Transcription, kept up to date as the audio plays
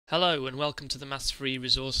Hello and welcome to the Maths Free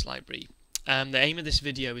Resource Library. The aim of this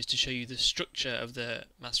video is to show you the structure of the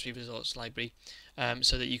Maths Free Resource Library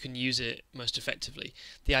so that you can use it most effectively.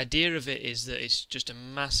 The idea of it is that it's just a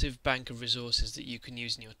massive bank of resources that you can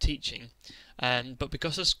use in your teaching, but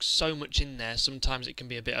because there's so much in there, sometimes it can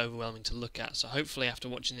be a bit overwhelming to look at. So hopefully after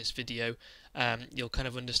watching this video you'll kind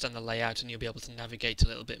of understand the layout and you'll be able to navigate a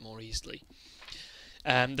little bit more easily.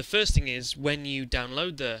 The first thing is, when you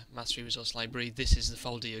download the Maths Free Resource Library, this is the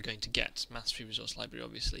folder you're going to get, Maths Free Resource Library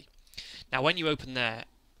obviously. Now when you open there,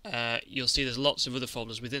 you'll see there's lots of other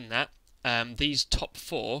folders within that. These top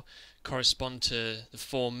four correspond to the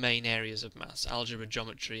four main areas of maths: algebra,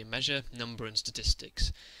 geometry and measure, number and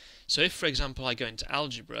statistics. So if, for example, I go into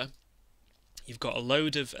algebra, you've got a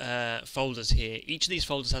load of folders here. Each of these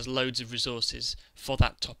folders has loads of resources for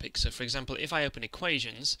that topic. So for example, if I open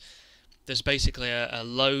equations, there's basically a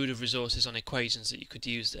load of resources on equations that you could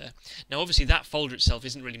use there. Now obviously that folder itself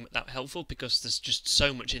isn't really that helpful because there's just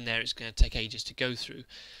so much in there it's going to take ages to go through.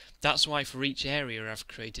 That's why for each area I've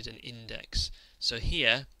created an index. So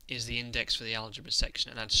here is the index for the algebra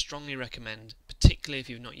section, and I'd strongly recommend, particularly if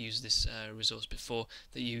you've not used this resource before,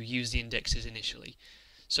 that you use the indexes initially.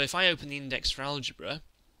 So if I open the index for algebra,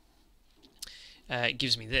 it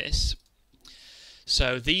gives me this.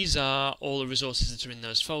 So these are all the resources that are in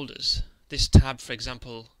those folders. This tab, for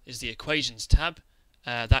example, is the equations tab.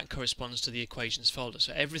 That corresponds to the equations folder.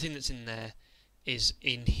 So everything that's in there is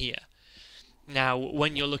in here. Now,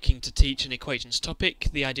 when you're looking to teach an equations topic,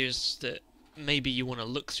 the idea is that maybe you want to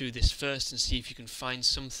look through this first and see if you can find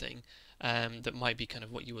something that might be kind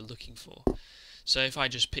of what you were looking for. So if I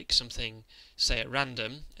just pick something, say at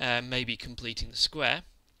random, maybe completing the square.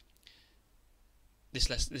 This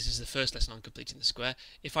is the first lesson on completing the square.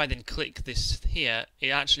 If I then click this here, it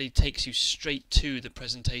actually takes you straight to the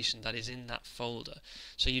presentation that is in that folder.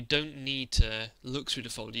 So you don't need to look through the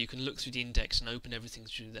folder, you can look through the index and open everything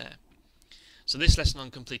through there. So this lesson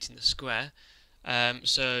on completing the square,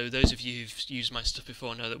 so those of you who've used my stuff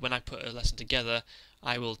before know that when I put a lesson together,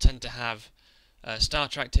 I will tend to have a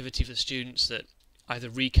starter activity for the students that either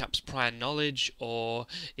recaps prior knowledge or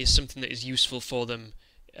is something that is useful for them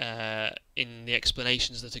in the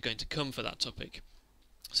explanations that are going to come for that topic.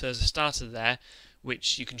 So there's a starter there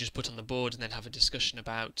which you can just put on the board and then have a discussion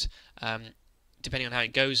about. Depending on how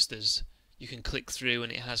it goes, you can click through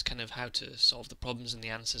and it has kind of how to solve the problems and the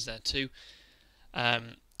answers there too. A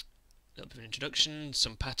little bit of an introduction,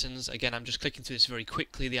 some patterns. Again, I'm just clicking through this very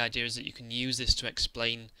quickly. The idea is that you can use this to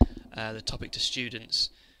explain the topic to students.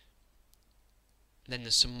 And then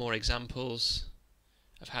there's some more examples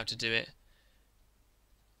of how to do it.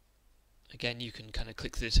 Again, you can kind of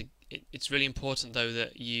click through this. It's really important though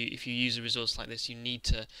that if you use a resource like this, you need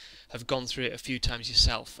to have gone through it a few times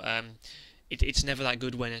yourself. It's never that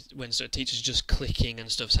good when sort of teachers just clicking and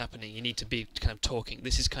stuff's happening. You need to be kind of talking.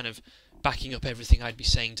 This is kind of backing up everything I'd be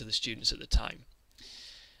saying to the students at the time.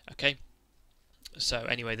 Okay. So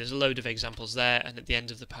anyway, there's a load of examples there, and at the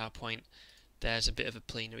end of the PowerPoint, there's a bit of a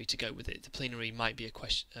plenary to go with it. The plenary might be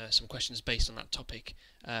some questions based on that topic,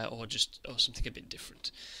 or something a bit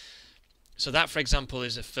different. So that, for example,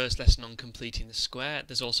 is a first lesson on completing the square.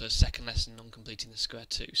 There's also a second lesson on completing the square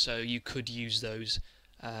too. So you could use those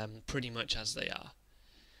pretty much as they are.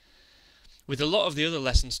 With a lot of the other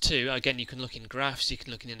lessons too, again, you can look in graphs, you can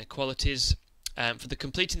look in inequalities. For the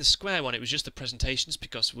completing the square one, it was just the presentations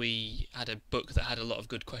because we had a book that had a lot of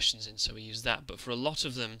good questions in, so we used that. But for a lot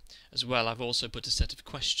of them as well, I've also put a set of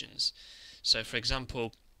questions. So for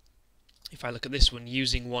example, if I look at this one,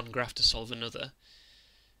 using one graph to solve another,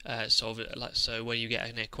 so where you get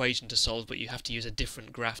an equation to solve but you have to use a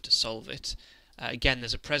different graph to solve it. Again,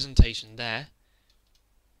 there's a presentation there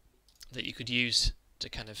that you could use to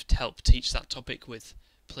kind of help teach that topic with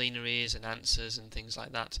plenaries and answers and things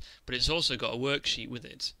like that, but it's also got a worksheet with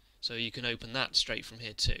it, so you can open that straight from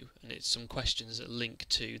here too, and it's some questions that link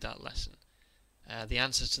to that lesson. The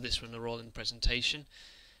answers to this one are all in the presentation.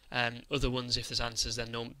 Other ones, if there's answers,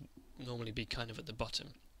 they'll normally be kind of at the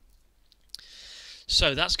bottom.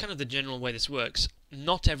 So that's kind of the general way this works.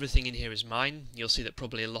 Not everything in here is mine. You'll see that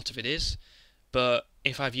probably a lot of it is, but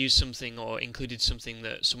if I've used something or included something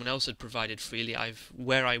that someone else had provided freely,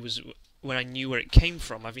 where I knew where it came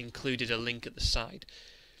from, I've included a link at the side.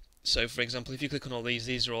 So for example, if you click on all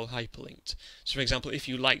these are all hyperlinked. So for example, if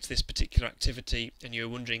you liked this particular activity and you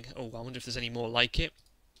were wondering, oh, I wonder if there's any more like it,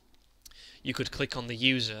 you could click on the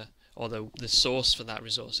user or the source for that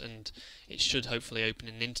resource, and it should hopefully open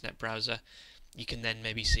in an internet browser. You can then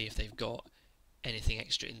maybe see if they've got anything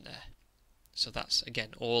extra in there. So that's, again,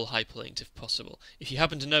 all hyperlinked if possible. If you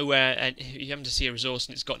happen to know where, and if you happen to see a resource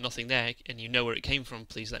and it's got nothing there, and you know where it came from,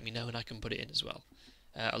 please let me know and I can put it in as well.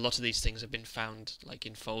 A lot of these things have been found like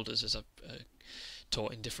in folders as I've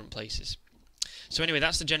taught in different places. So anyway,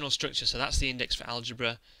 that's the general structure. So that's the index for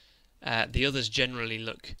algebra. The others generally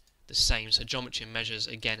look the same. So geometry and measures,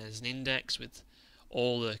 again, as an index with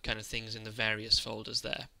all the kind of things in the various folders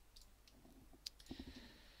there.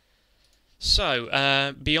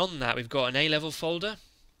 So beyond that, we've got an A-level folder.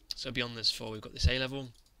 So beyond this 4, we've got this A-level.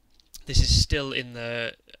 This is still in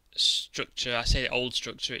the structure. I say the old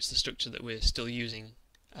structure. It's the structure that we're still using.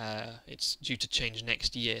 It's due to change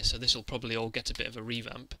next year, so this will probably all get a bit of a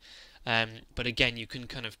revamp. But again, you can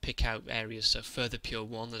kind of pick out areas. So further pure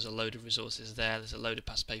 1, there's a load of resources there. There's a load of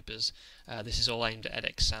past papers. This is all aimed at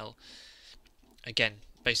Edexcel. Again,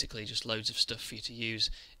 basically just loads of stuff for you to use.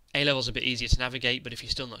 A-level's a bit easier to navigate, but if you're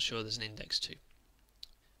still not sure, there's an index too.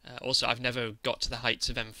 Also, I've never got to the heights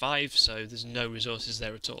of M5, so there's no resources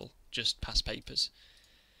there at all, just past papers.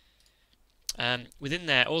 Within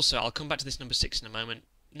there, also, I'll come back to this number 6 in a moment.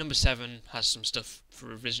 Number 7 has some stuff for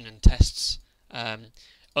revision and tests.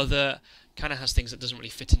 Other kind of has things that doesn't really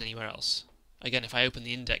fit in anywhere else. Again, if I open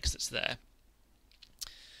the index that's there,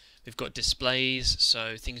 we've got displays,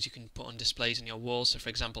 so things you can put on displays in your wall. So for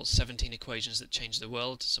example, 17 equations that change the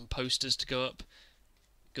world, some posters to go up.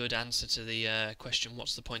 Good answer to the question,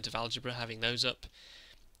 what's the point of algebra, having those up.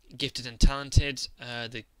 Gifted and talented,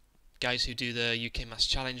 the guys who do the UK Maths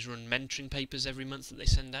Challenge run mentoring papers every month that they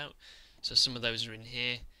send out. So some of those are in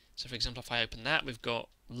here. So for example, if I open that, we've got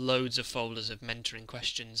loads of folders of mentoring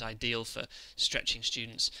questions, ideal for stretching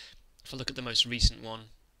students. If I look at the most recent one,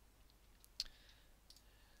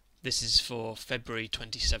 this is for February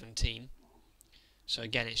 2017. So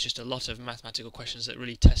again, it's just a lot of mathematical questions that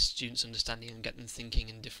really test students' understanding and get them thinking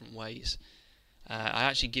in different ways. I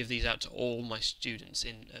actually give these out to all my students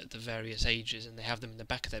in the various ages, and they have them in the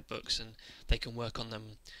back of their books, and they can work on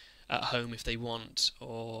them at home if they want,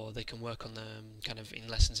 or they can work on them kind of in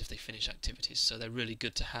lessons if they finish activities. So they're really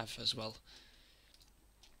good to have as well.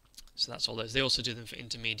 So that's all those. They also do them for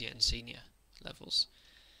intermediate and senior levels.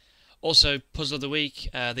 Also, puzzle of the week.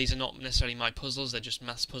 These are not necessarily my puzzles, they're just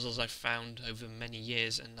maths puzzles I've found over many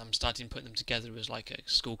years, and I'm starting putting them together as like a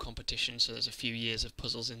school competition, so there's a few years of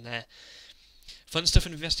puzzles in there. Fun stuff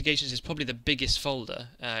and investigations is probably the biggest folder,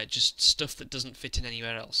 just stuff that doesn't fit in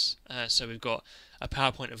anywhere else. So we've got a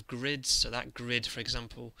PowerPoint of grids, so that grid, for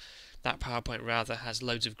example, that PowerPoint rather has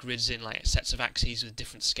loads of grids in, like sets of axes with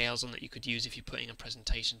different scales on that you could use if you're putting a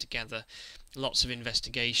presentation together. Lots of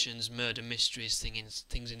investigations, murder mysteries,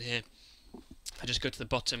 things in here. If I just go to the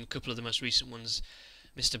bottom, a couple of the most recent ones,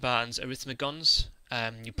 Mr. Barton's arithmegons.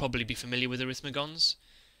 You'll probably be familiar with arithmegons.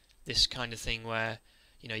 This kind of thing where,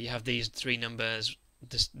 you know, you have these 3 numbers,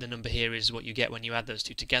 the number here is what you get when you add those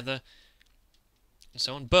 2 together, and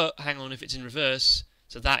so on. But hang on, if it's in reverse,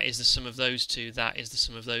 so that is the sum of those 2, that is the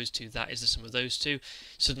sum of those 2, that is the sum of those 2,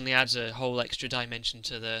 suddenly adds a whole extra dimension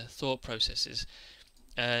to the thought processes.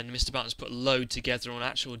 And Mr. Barton's put a load together on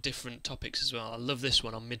actual different topics as well. I love this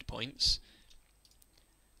one on midpoints.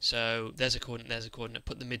 So there's a coordinate,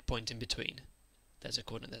 put the midpoint in between. There's a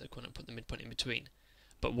coordinate, put the midpoint in between.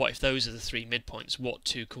 But what if those are the 3 midpoints? What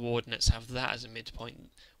 2 coordinates have that as a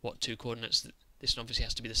midpoint? What 2 coordinates, this one obviously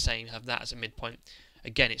has to be the same, have that as a midpoint?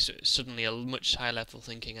 Again, it's suddenly a much higher level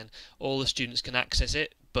thinking, and all the students can access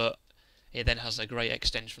it, but it then has a great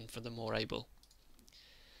extension for the more able.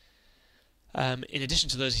 In addition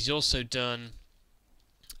to those, he's also done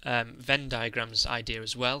Venn diagrams idea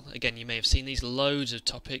as well. Again, you may have seen these, loads of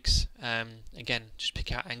topics. Again, just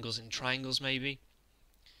pick out angles and triangles maybe.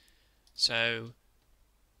 So,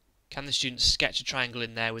 can the students sketch a triangle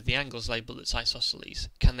in there with the angles labelled that's isosceles?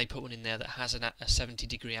 Can they put one in there that has a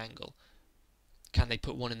 70-degree angle? Can they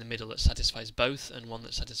put one in the middle that satisfies both and one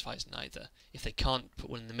that satisfies neither? If they can't put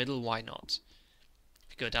one in the middle, why not?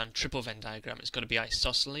 If you go down triple Venn diagram, it's got to be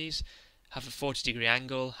isosceles, have a 40-degree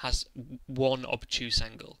angle, has one obtuse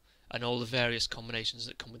angle, and all the various combinations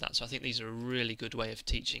that come with that. So I think these are a really good way of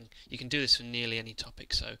teaching. You can do this for nearly any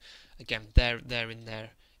topic, so again, they're in there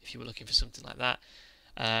if you were looking for something like that.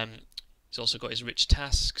 He's also got his rich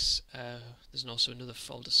tasks. There's also another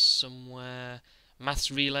folder somewhere.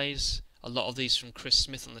 Maths relays. A lot of these from Chris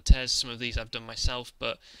Smith on the TES. Some of these I've done myself,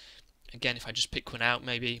 but again, if I just pick one out,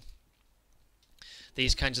 maybe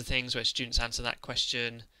these kinds of things where students answer that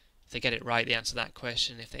question. If they get it right, they answer that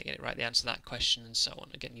question. If they get it right, they answer that question, and so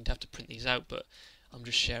on. Again, you'd have to print these out, but I'm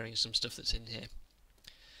just sharing some stuff that's in here.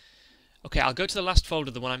 Okay, I'll go to the last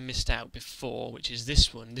folder, the one I missed out before, which is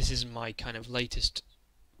this one. This is my kind of latest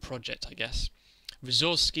project, I guess.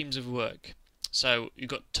 Resource schemes of work. So you've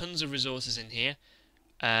got tons of resources in here.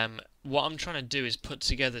 What I'm trying to do is put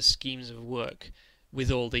together schemes of work with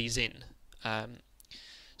all these in.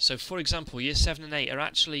 So for example, year 7 and 8 are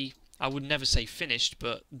actually, I would never say finished,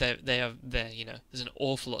 but they're you know, there's an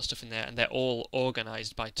awful lot of stuff in there, and they're all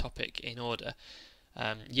organised by topic in order.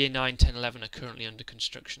 Year 9, 10, 11 are currently under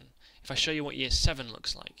construction. If I show you what year 7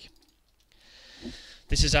 looks like,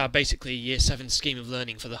 this is our basically year 7 scheme of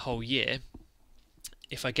learning for the whole year.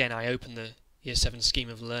 If again I open the year 7 scheme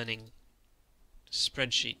of learning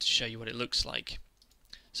spreadsheet to show you what it looks like.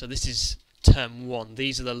 So this is term 1.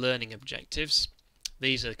 These are the learning objectives.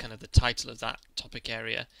 These are kind of the title of that topic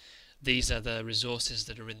area. These are the resources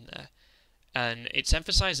that are in there. And it's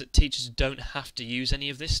emphasised that teachers don't have to use any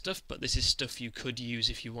of this stuff, but this is stuff you could use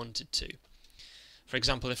if you wanted to. For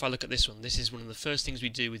example, if I look at this one, this is one of the first things we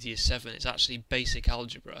do with year 7. It's actually basic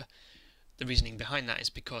algebra. The reasoning behind that is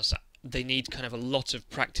because they need kind of a lot of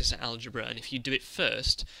practice at algebra, and if you do it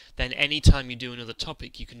first, then any time you do another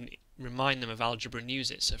topic you can remind them of algebra and use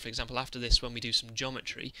it. So for example, after this, when we do some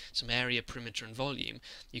geometry, some area, perimeter and volume,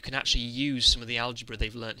 you can actually use some of the algebra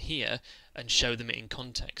they've learnt here and show them it in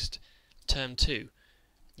context. Term 2,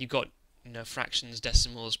 you've got, you know, fractions,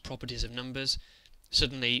 decimals, properties of numbers.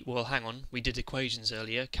 Suddenly, well, hang on, we did equations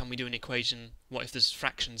earlier. Can we do an equation? What if there's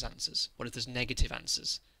fractions answers? What if there's negative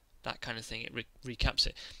answers? That kind of thing. It recaps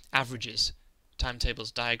it. Averages,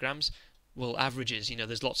 timetables, diagrams. Well, averages, you know,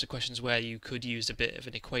 there's lots of questions where you could use a bit of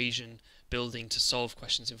an equation building to solve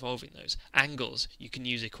questions involving those. Angles, you can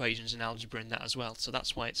use equations and algebra in that as well, so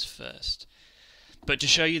that's why it's first. But to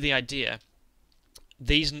show you the idea,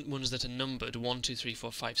 these ones that are numbered 1, 2, 3,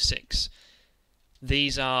 4, 5, 6,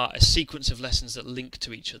 these are a sequence of lessons that link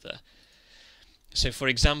to each other. So for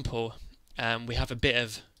example, we have a bit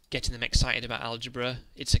of getting them excited about algebra.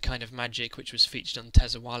 It's a kind of magic which was featured on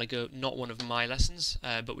TES a while ago, not one of my lessons,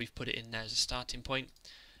 but we've put it in there as a starting point.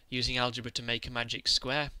 Using algebra to make a magic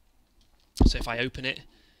square. So if I open it,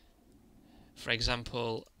 for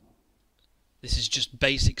example, this is just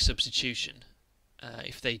basic substitution.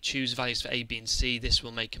 If they choose values for A, B and C, this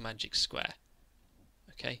will make a magic square.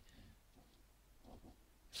 Okay.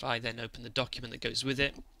 If I then open the document that goes with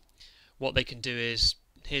it, what they can do is,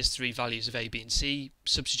 here's 3 values of A, B and C,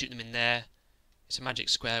 substitute them in there, it's a magic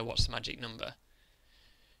square, what's the magic number?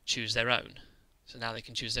 Choose their own. So now they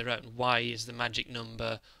can choose their own. Why is the magic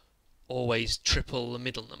number always triple the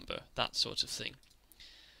middle number? That sort of thing.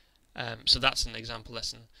 So that's an example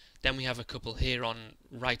lesson. Then we have a couple here on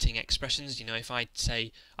writing expressions. You know, if I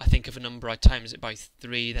say, I think of a number, I times it by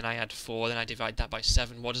 3, then I add 4, then I divide that by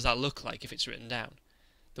 7, what does that look like if it's written down?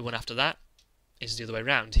 The one after that is the other way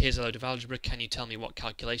around. Here's a load of algebra, can you tell me what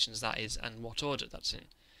calculations that is and what order that's in?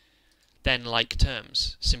 Then like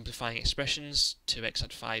terms, simplifying expressions, 2x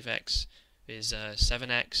add 5x is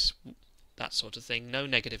 7x, that sort of thing. No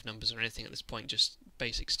negative numbers or anything at this point, just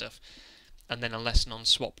basic stuff. And then a lesson on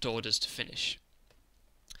swapped orders to finish.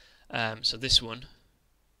 So this one,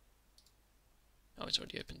 oh, it's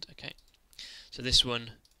already opened, okay. So this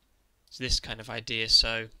one is this kind of idea.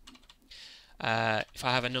 So if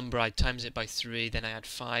I have a number, I times it by 3, then I add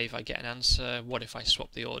 5, I get an answer. What if I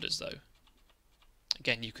swap the orders though?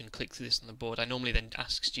 Again, you can click through this on the board. I normally then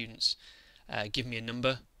ask students, give me a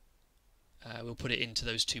number. We'll put it into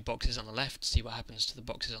those 2 boxes on the left, see what happens to the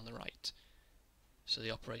boxes on the right. So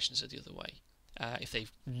the operations are the other way. If they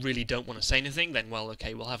really don't want to say anything, then, well,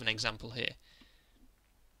 okay, we'll have an example here.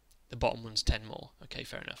 The bottom one's 10 more. Okay,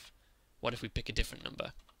 fair enough. What if we pick a different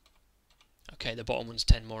number? Okay, the bottom one's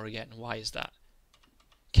 10 more again. Why is that?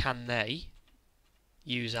 Can they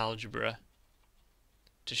use algebra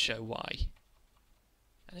to show why?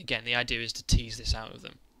 And again, the idea is to tease this out of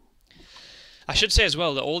them. I should say as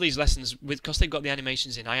well that all these lessons, because they've got the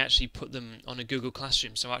animations in, I actually put them on a Google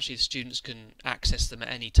Classroom, so actually the students can access them at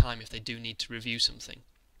any time if they do need to review something.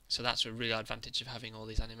 So that's a real advantage of having all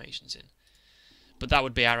these animations in. But that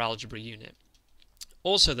would be our algebra unit.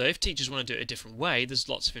 Also though, if teachers want to do it a different way, there's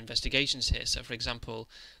lots of investigations here. So for example,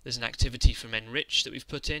 there's an activity from Enrich that we've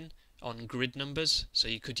put in on grid numbers, so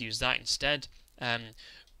you could use that instead.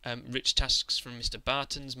 Rich tasks from Mr.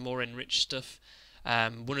 Barton's, more Enrich stuff.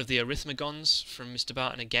 One of the arithmegons from Mr.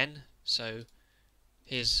 Barton again, so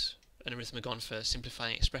here's an arithmegon for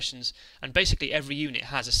simplifying expressions, and basically every unit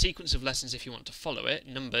has a sequence of lessons if you want to follow it,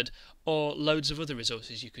 numbered, or loads of other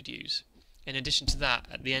resources you could use. In addition to that,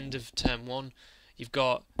 at the end of term 1, you've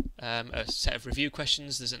got a set of review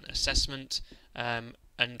questions, there's an assessment,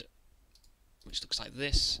 and which looks like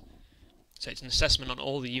this. So it's an assessment on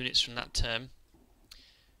all the units from that term.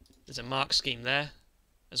 There's a mark scheme there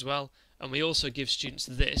as well. And we also give students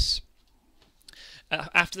this.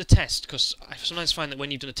 After the test, because I sometimes find that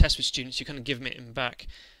when you've done a test with students, you kind of give them it back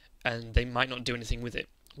and they might not do anything with it.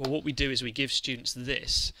 Well, what we do is we give students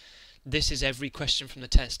this. This is every question from the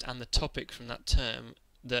test and the topic from that term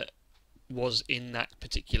that was in that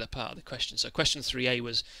particular part of the question. So question 3a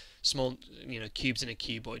was small, cubes in a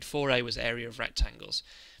cuboid. 4a was area of rectangles.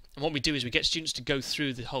 And what we do is we get students to go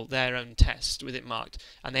through their own test with it marked,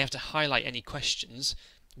 and they have to highlight any questions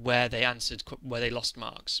where they lost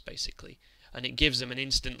marks, basically. And it gives them an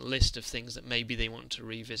instant list of things that maybe they want to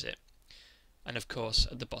revisit. And of course,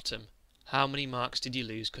 at the bottom, how many marks did you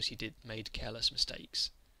lose because you made careless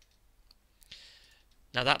mistakes?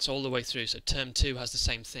 Now that's all the way through. So term 2 has the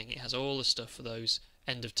same thing. It has all the stuff for those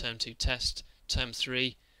end of term 2 test. Term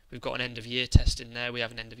 3, we've got an end of year test in there. We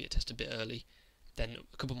have an end of year test a bit early. Then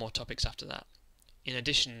a couple more topics after that. In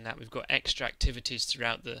addition to that, we've got extra activities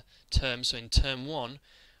throughout the term. So in term 1,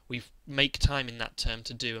 we make time in that term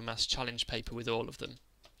to do a maths challenge paper with all of them.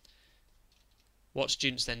 What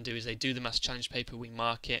students then do is they do the maths challenge paper, we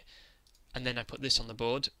mark it, and then I put this on the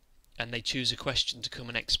board, and they choose a question to come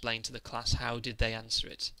and explain to the class how did they answer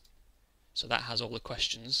it. So that has all the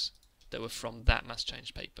questions that were from that maths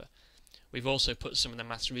challenge paper. We've also put some of the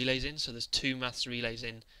maths relays in, so there's 2 maths relays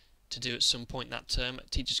in to do at some point that term.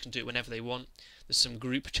 Teachers can do it whenever they want. There's some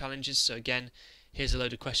group challenges, so again, here's a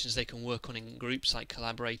load of questions they can work on in groups, like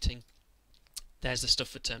collaborating. There's the stuff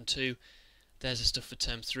for term 2, there's the stuff for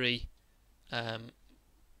term 3,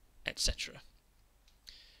 etc.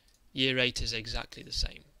 Year 8 is exactly the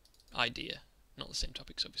same idea, not the same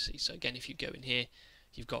topics obviously. So again, if you go in here,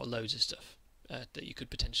 you've got loads of stuff that you could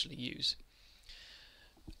potentially use.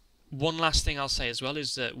 One last thing I'll say as well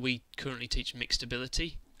is that we currently teach mixed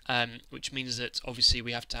ability, which means that obviously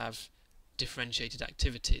we have to have differentiated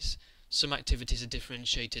activities. Some activities are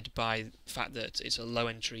differentiated by the fact that it's a low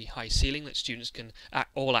entry, high ceiling, that students can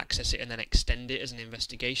all access it and then extend it as an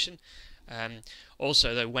investigation.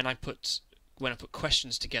 Also though, when I put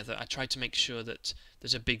questions together, I try to make sure that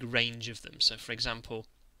there's a big range of them. So for example,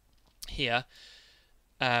 here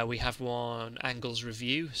we have one angles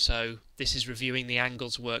review. So this is reviewing the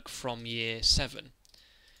angles work from year 7.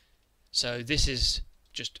 So this is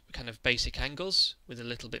just kind of basic angles with a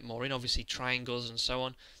little bit more in, obviously triangles and so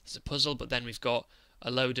on. There's a puzzle, but then we've got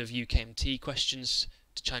a load of UKMT questions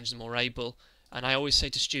to challenge them more able. And I always say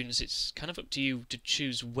to students, it's kind of up to you to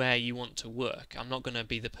choose where you want to work. I'm not going to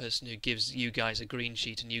be the person who gives you guys a green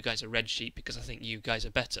sheet and you guys a red sheet because I think you guys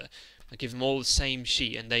are better. I give them all the same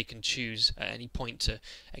sheet and they can choose at any point to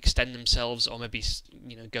extend themselves or maybe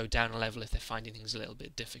go down a level if they're finding things a little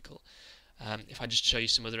bit difficult. If I just show you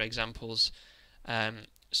some other examples,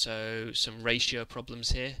 so some ratio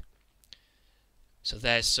problems here. So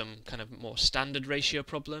there's some kind of more standard ratio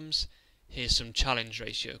problems. Here's some challenge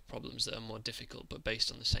ratio problems that are more difficult but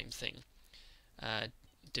based on the same thing.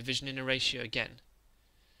 Division in a ratio, again,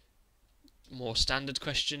 more standard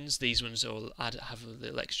questions. These ones all have a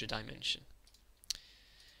little extra dimension.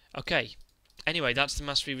 Okay, anyway, that's the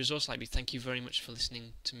Maths Free Resource Library. Thank you very much for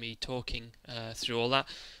listening to me talking through all that.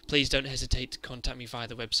 Please don't hesitate to contact me via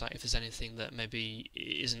the website if there's anything that maybe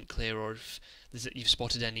isn't clear or if you've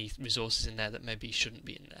spotted any resources in there that maybe shouldn't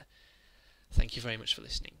be in there. Thank you very much for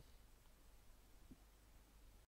listening.